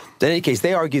 In any case,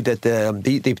 they argued that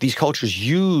these cultures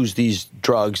use these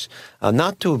drugs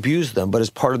not to abuse them, but as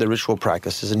part of their ritual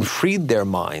practices, and freed their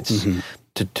minds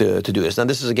to do this. Now,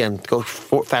 this is, again,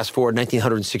 fast forward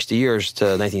 160 years to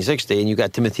 1960, and you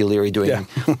got Timothy Leary doing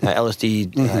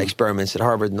LSD experiments at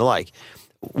Harvard and the like.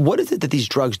 What is it that these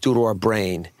drugs do to our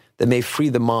brain that may free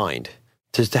the mind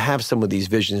to have some of these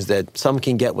visions that some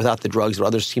can get without the drugs, but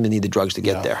others seem to need the drugs to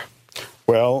get there?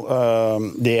 Well,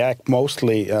 they act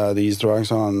mostly, these drugs,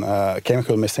 on a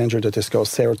chemical messenger that is called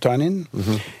serotonin.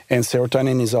 And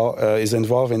serotonin is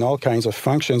involved in all kinds of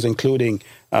functions, including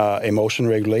emotion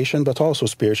regulation, but also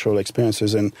spiritual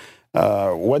experiences. And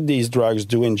what these drugs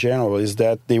do in general is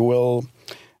that they will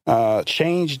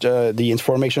change the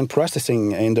information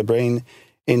processing in the brain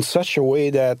in such a way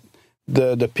that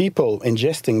the people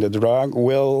ingesting the drug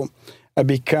will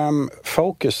become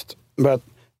focused, but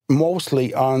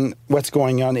mostly on what's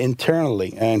going on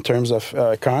internally in terms of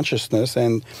consciousness,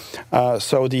 and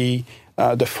so the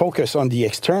focus on the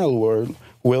external world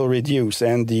will reduce.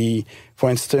 And for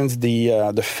instance,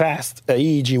 the fast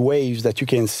EEG waves that you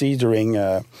can see during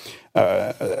in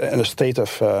a state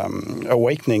of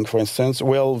awakening, for instance,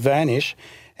 will vanish,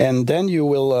 and then you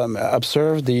will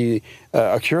observe the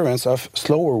occurrence of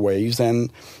slower waves.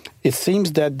 And it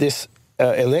seems that this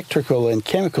electrical and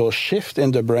chemical shift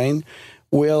in the brain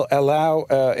will allow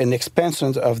an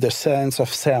expansion of the sense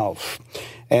of self.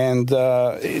 And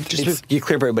just to be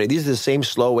clear for everybody, these are the same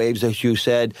slow waves that you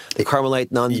said the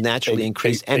Carmelite nuns naturally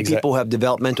increase, and people who have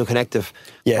developmental connective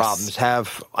problems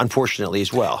have, unfortunately,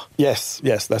 as well. Yes,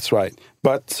 that's right.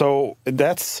 But so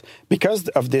that's because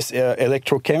of this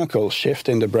electrochemical shift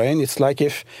in the brain. It's like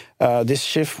if this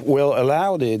shift will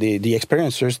allow the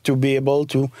experiencers to be able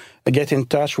to get in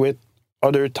touch with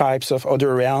other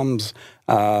realms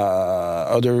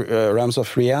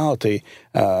of reality,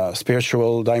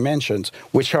 spiritual dimensions,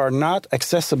 which are not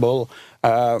accessible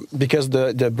because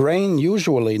the brain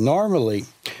normally,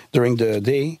 during the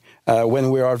day, when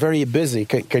we are very busy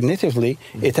cognitively,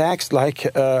 it acts like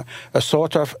a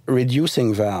sort of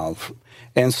reducing valve.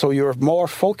 And so you're more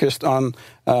focused on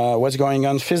what's going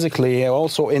on physically,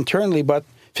 also internally, but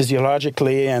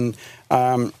physiologically. And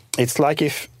it's like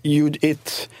if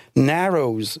it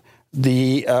narrows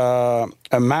the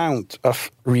amount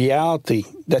of reality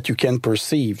that you can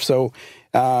perceive. So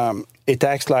it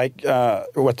acts like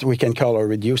what we can call a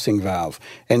reducing valve.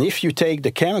 And if you take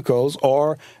the chemicals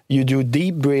or you do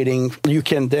deep breathing, you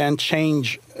can then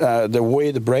change the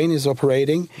way the brain is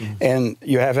operating, and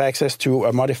you have access to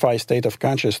a modified state of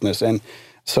consciousness. And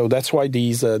so that's why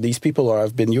these people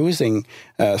have been using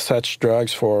such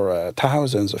drugs for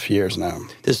thousands of years now.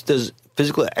 Does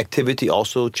physical activity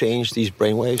also change these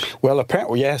brainwaves? Well,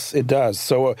 apparently, yes, it does.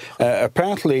 So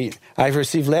apparently, I've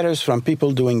received letters from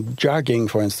people doing jogging,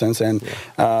 for instance, and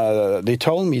they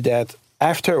told me that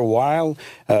after a while,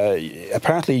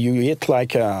 apparently you hit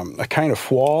like a kind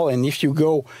of wall, and if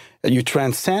you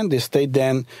transcend this state,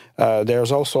 then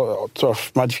there's also sort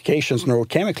of modifications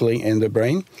neurochemically in the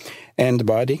brain and the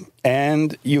body,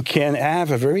 and you can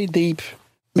have a very deep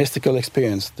mystical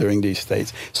experience during these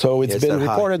states. So it's been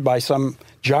reported by some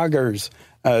joggers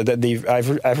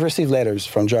that I've received letters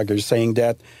from joggers saying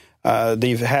that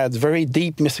they've had very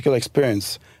deep mystical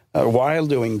experience while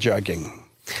doing jogging.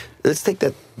 Let's take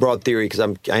that broad theory,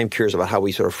 because I am curious about how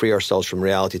we sort of free ourselves from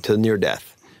reality to near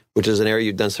death, which is an area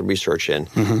you've done some research in.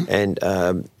 And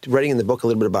writing in the book a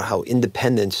little bit about how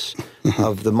independence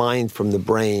of the mind from the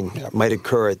brain might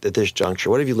occur at this juncture.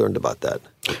 What have you learned about that?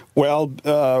 Well,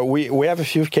 we have a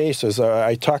few cases.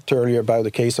 I talked earlier about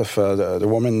the case of the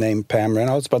woman named Pam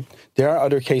Reynolds, but there are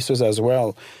other cases as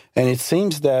well. And it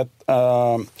seems that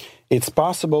it's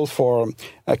possible for,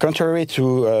 contrary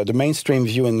to the mainstream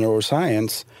view in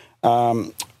neuroscience,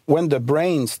 when the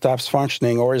brain stops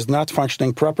functioning or is not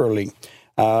functioning properly,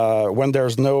 when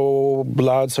there's no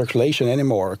blood circulation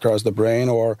anymore across the brain,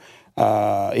 or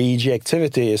EEG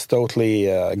activity is totally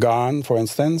gone, for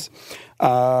instance,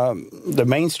 the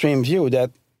mainstream view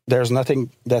that there's nothing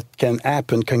that can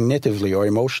happen cognitively or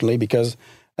emotionally because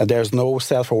there's no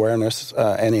self-awareness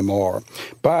anymore.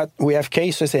 But we have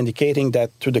cases indicating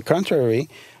that, to the contrary,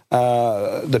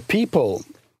 the people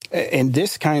in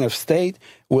this kind of state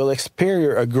will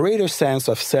experience a greater sense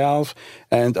of self,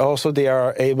 and also they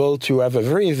are able to have a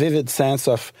very vivid sense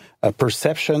of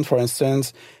perception, for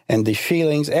instance, and the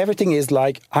feelings. Everything is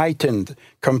like heightened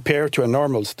compared to a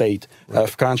normal state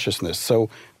of consciousness. So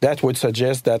that would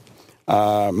suggest that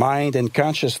mind and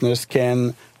consciousness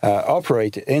can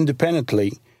operate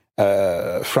independently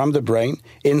from the brain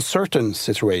in certain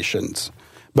situations.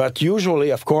 But usually,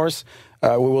 of course,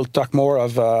 we will talk more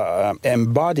of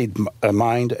embodied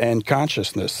mind and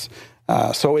consciousness.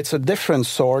 So it's a different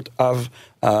sort of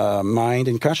mind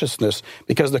and consciousness,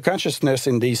 because the consciousness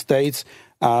in these states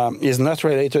is not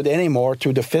related anymore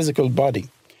to the physical body.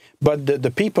 But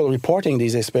the people reporting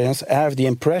these experiences have the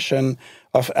impression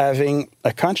of having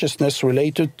a consciousness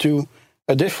related to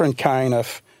a different kind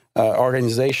of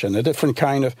organization, a different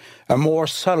kind of, a more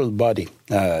subtle body,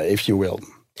 if you will.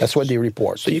 That's what they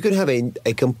report. So you can have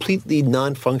a completely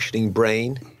non-functioning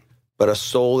brain, but a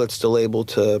soul that's still able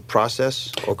to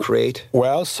process or create?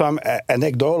 Well, some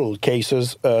anecdotal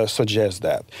cases suggest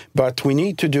that. But we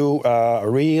need to do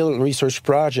real research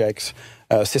projects,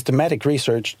 systematic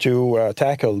research to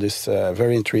tackle this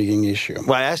very intriguing issue.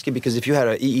 Well, I ask you because if you had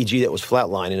an EEG that was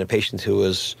flatline in a patient who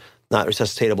was not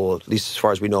resuscitatable, at least as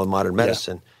far as we know in modern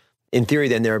medicine, in theory,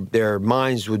 then their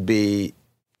minds would be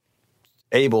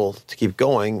able to keep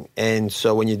going. And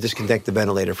so when you disconnect the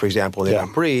ventilator, for example, and they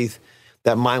don't breathe,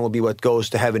 that mind will be what goes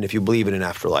to heaven if you believe in an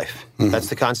afterlife. That's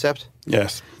the concept?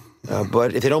 Yes.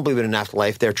 But if they don't believe in an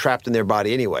afterlife, they're trapped in their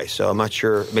body anyway. So I'm not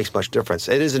sure it makes much difference.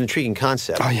 It is an intriguing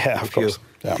concept. Oh, yeah, of course.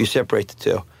 If you separate the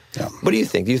two. Yeah. What do you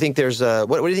think? Do you think there's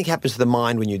what do you think happens to the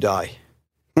mind when you die?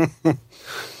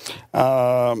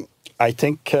 I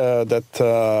think that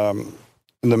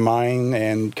the mind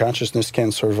and consciousness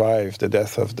can survive the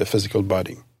death of the physical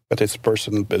body. But it's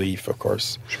personal belief, of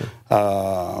course. Sure.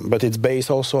 But it's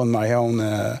based also on my own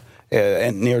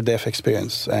and near-death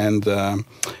experience, and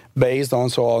based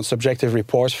also on subjective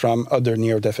reports from other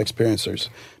near-death experiencers.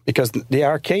 Because there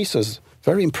are cases,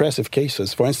 very impressive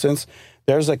cases. For instance,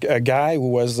 there's a guy who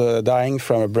was dying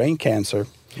from a brain cancer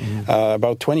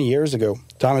about 20 years ago,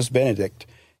 Thomas Benedict,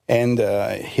 and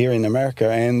here in America,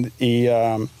 and he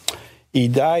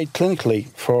died clinically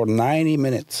for 90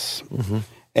 minutes.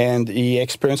 And he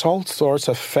experienced all sorts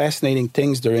of fascinating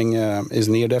things during his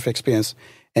near-death experience.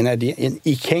 And at the end,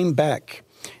 he came back.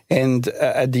 And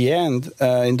at the end,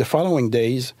 in the following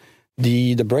days,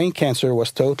 the brain cancer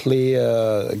was totally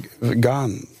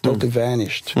gone, totally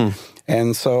vanished.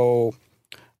 And so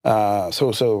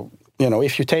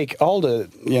if you take all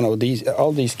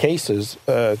these cases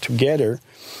together,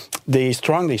 they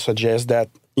strongly suggest that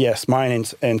yes,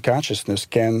 mind and consciousness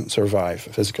can survive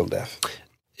physical death.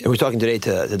 And we're talking today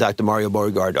to Dr. Mario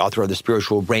Beauregard, author of The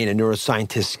Spiritual Brain, a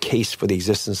neuroscientist's case for the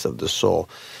existence of the soul.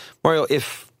 Mario,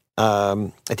 if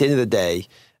at the end of the day,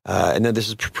 and then this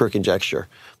is pure conjecture,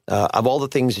 of all the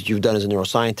things that you've done as a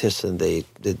neuroscientist and the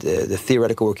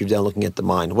theoretical work you've done looking at the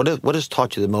mind, what has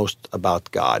taught you the most about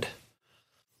God?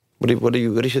 What do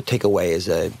you take away as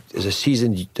a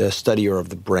seasoned studier of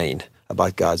the brain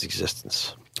about God's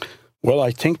existence? Well,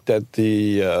 I think that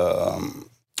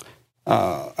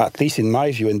at least in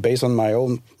my view, and based on my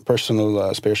own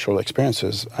personal spiritual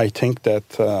experiences, I think that,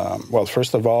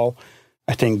 first of all,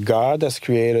 I think God has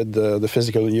created the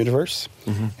physical universe,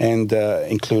 and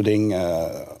including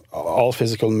all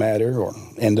physical matter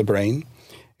in the brain.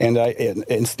 And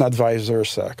it's not vice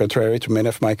versa. Contrary to many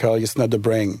of my colleagues, it's not the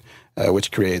brain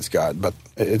which creates God, but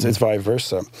it's vice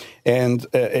versa. And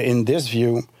in this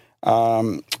view,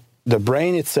 the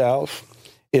brain itself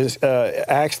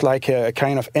acts like a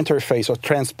kind of interface or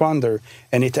transponder,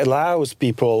 and it allows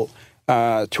people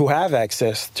to have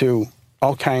access to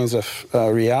all kinds of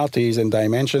realities and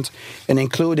dimensions, and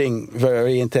including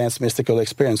very intense mystical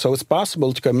experience. So it's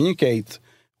possible to communicate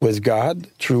with God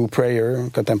through prayer,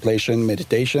 contemplation,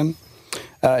 meditation,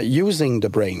 using the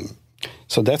brain.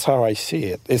 So that's how I see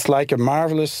it. It's like a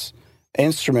marvelous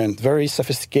instrument, very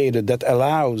sophisticated, that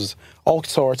allows all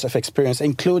sorts of experience,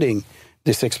 including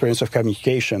this experience of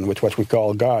communication with what we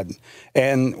call God.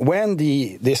 And when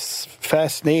this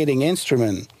fascinating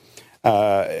instrument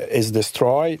is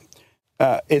destroyed,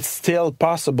 it's still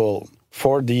possible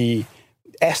for the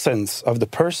essence of the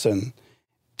person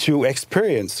to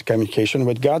experience communication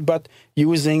with God, but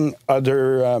using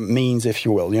other means, if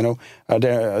you will.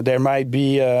 There might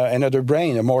be another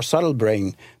brain, a more subtle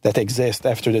brain that exists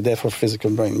after the death of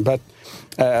physical brain. But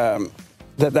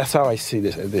that's how I see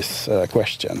this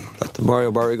question. Dr.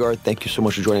 Mario Beauregard, thank you so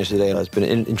much for joining us today. It's been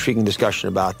an intriguing discussion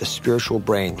about the spiritual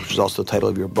brain, which is also the title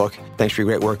of your book. Thanks for your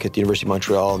great work at the University of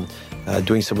Montreal and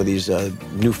doing some of these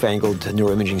newfangled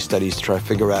neuroimaging studies to try to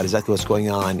figure out exactly what's going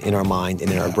on in our mind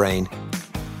and in our brain.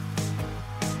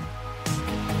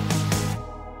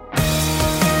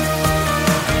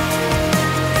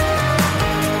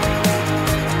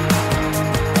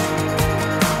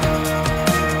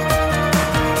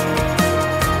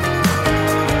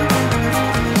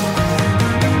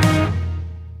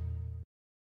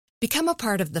 Become a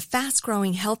part of the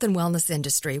fast-growing health and wellness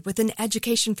industry with an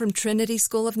education from Trinity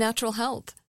School of Natural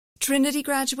Health. Trinity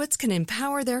graduates can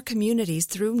empower their communities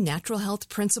through natural health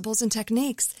principles and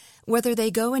techniques, whether they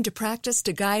go into practice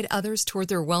to guide others toward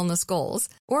their wellness goals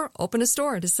or open a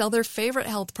store to sell their favorite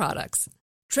health products.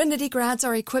 Trinity grads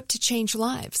are equipped to change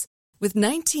lives with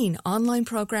 19 online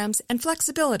programs and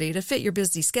flexibility to fit your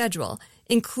busy schedule,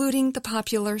 including the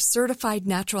popular Certified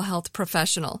Natural Health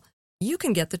Professional. You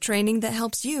can get the training that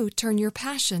helps you turn your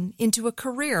passion into a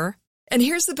career. And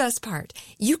here's the best part.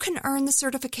 You can earn the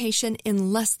certification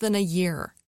in less than a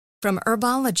year. From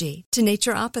herbology to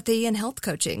naturopathy and health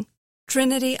coaching,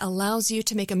 Trinity allows you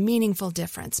to make a meaningful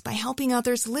difference by helping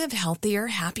others live healthier,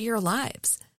 happier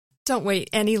lives. Don't wait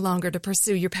any longer to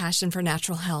pursue your passion for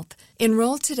natural health.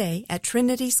 Enroll today at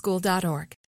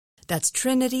trinityschool.org. That's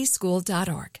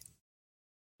trinityschool.org.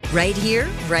 Right here,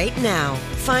 right now.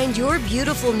 Find your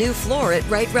beautiful new floor at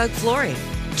Right Rug Flooring.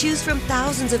 Choose from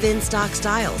thousands of in-stock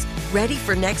styles, ready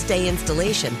for next day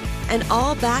installation, and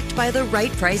all backed by the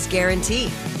right price guarantee.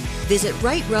 Visit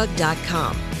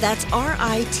rightrug.com. That's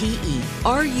RITERUG.com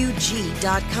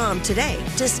today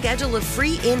to schedule a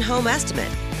free in-home estimate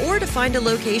or to find a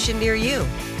location near you.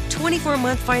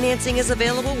 24-month financing is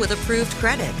available with approved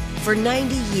credit. For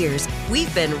 90 years,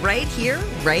 we've been right here,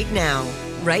 right now.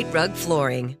 Right Rug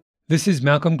Flooring. This is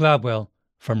Malcolm Gladwell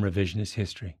from Revisionist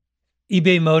History.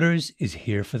 eBay Motors is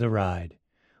here for the ride.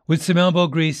 With some elbow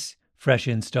grease, fresh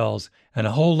installs, and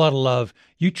a whole lot of love,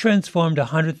 you transformed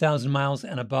 100,000 miles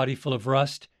and a body full of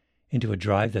rust into a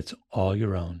drive that's all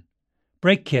your own.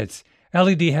 brake kits,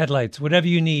 LED headlights, whatever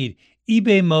you need,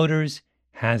 eBay Motors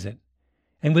has it.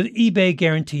 And with eBay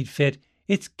Guaranteed Fit,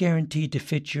 it's guaranteed to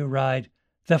fit your ride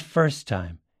the first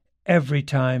time, every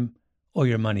time, or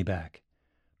your money back.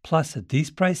 Plus, at these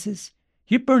prices,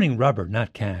 you're burning rubber,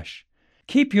 not cash.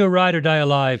 Keep your ride or die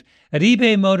alive at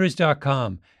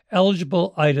ebaymotors.com.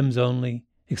 Eligible items only.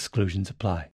 Exclusions apply.